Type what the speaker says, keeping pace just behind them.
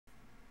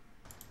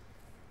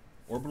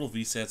Orbital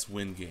VSATs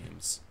win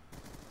games.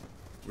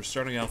 We're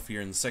starting off here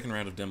in the second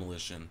round of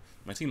demolition.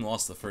 My team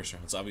lost the first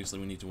round, so obviously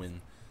we need to win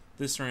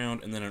this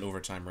round and then an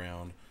overtime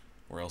round,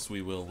 or else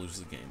we will lose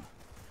the game.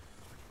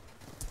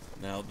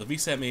 Now, the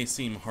VSAT may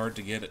seem hard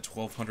to get at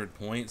 1200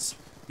 points,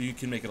 but you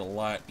can make it a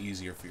lot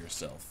easier for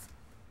yourself.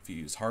 If you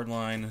use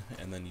Hardline,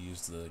 and then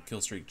use the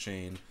kill streak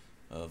chain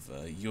of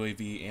a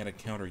UAV and a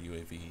counter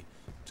UAV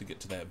to get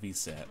to that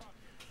VSAT.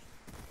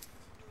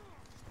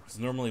 Because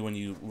normally when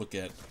you look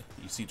at,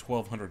 you see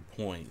 1200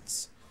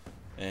 points,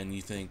 and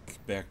you think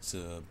back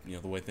to, you know,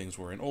 the way things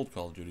were in old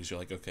Call of Duties, you're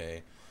like,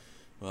 okay,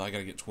 well, I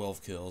gotta get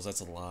 12 kills,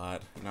 that's a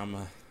lot. And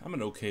I'm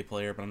an okay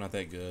player, but I'm not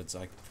that good,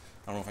 so I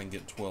don't know if I can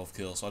get 12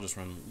 kills, so I'll just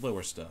run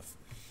lower stuff.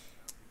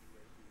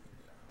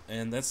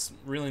 And that's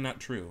really not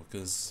true,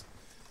 because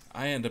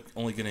I end up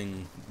only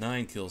getting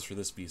 9 kills for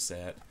this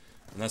VSAT,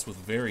 and that's with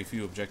very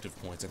few objective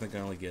points. I think I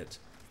only get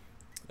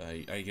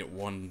I get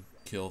 1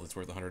 kill that's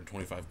worth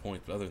 125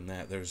 points, but other than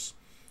that, there's,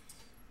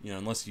 you know,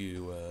 unless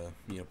you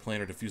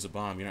plant or defuse a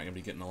bomb, you're not going to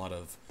be getting a lot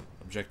of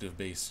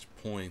objective-based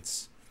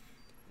points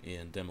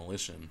in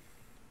demolition.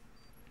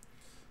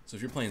 So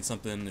if you're playing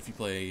something, if you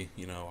play,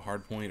 you know,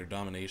 hardpoint or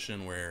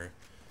domination, where,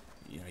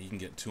 you know, you can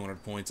get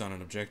 200 points on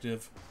an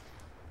objective,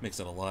 makes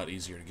it a lot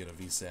easier to get a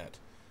VSAT.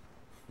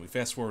 We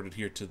fast forwarded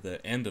here to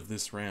the end of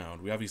this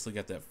round. We obviously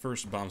got that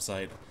first bomb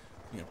site,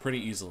 you know, pretty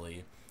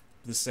easily.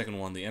 This second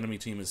one, the enemy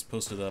team is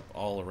posted up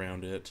all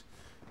around it.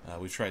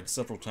 We've tried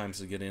several times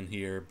to get in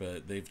here,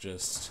 but they've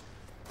just,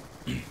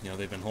 you know,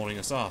 they've been holding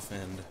us off,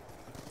 and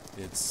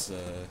it's,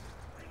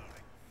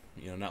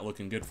 you know, not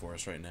looking good for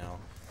us right now.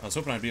 I was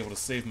hoping I'd be able to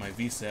save my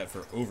VSAT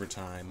for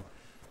overtime,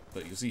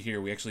 but you see here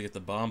we actually get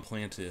the bomb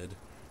planted,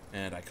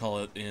 and I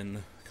call in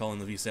the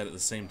VSAT at the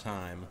same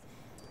time,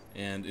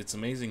 and it's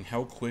amazing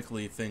how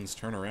quickly things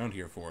turn around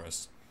here for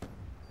us.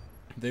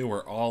 They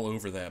were all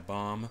over that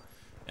bomb,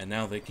 and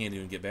now they can't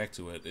even get back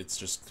to it. It's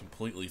just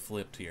completely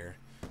flipped here.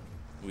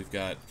 We've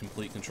got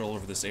complete control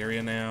over this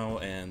area now,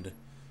 and,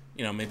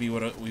 you know, maybe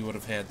we would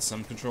have had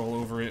some control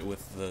over it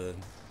with the,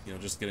 you know,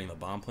 just getting the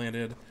bomb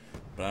planted,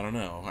 but I don't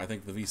know. I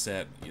think the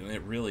VSAT, you know,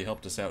 it really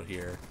helped us out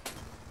here,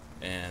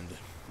 and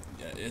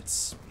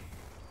it's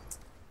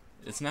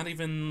not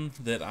even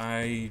that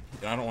I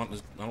don't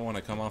want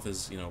to come off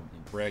as, you know,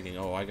 bragging,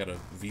 oh, I got a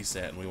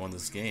VSAT and we won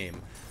this game.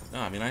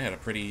 No, I mean, I had a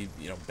pretty,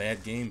 you know,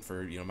 bad game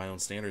for, you know, my own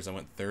standards. I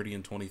went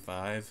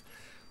 30-25.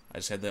 I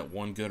just had that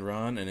one good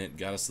run, and it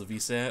got us the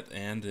VSAT,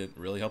 and it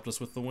really helped us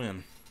with the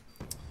win.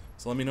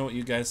 So let me know what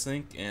you guys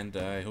think, and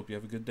I hope you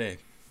have a good day.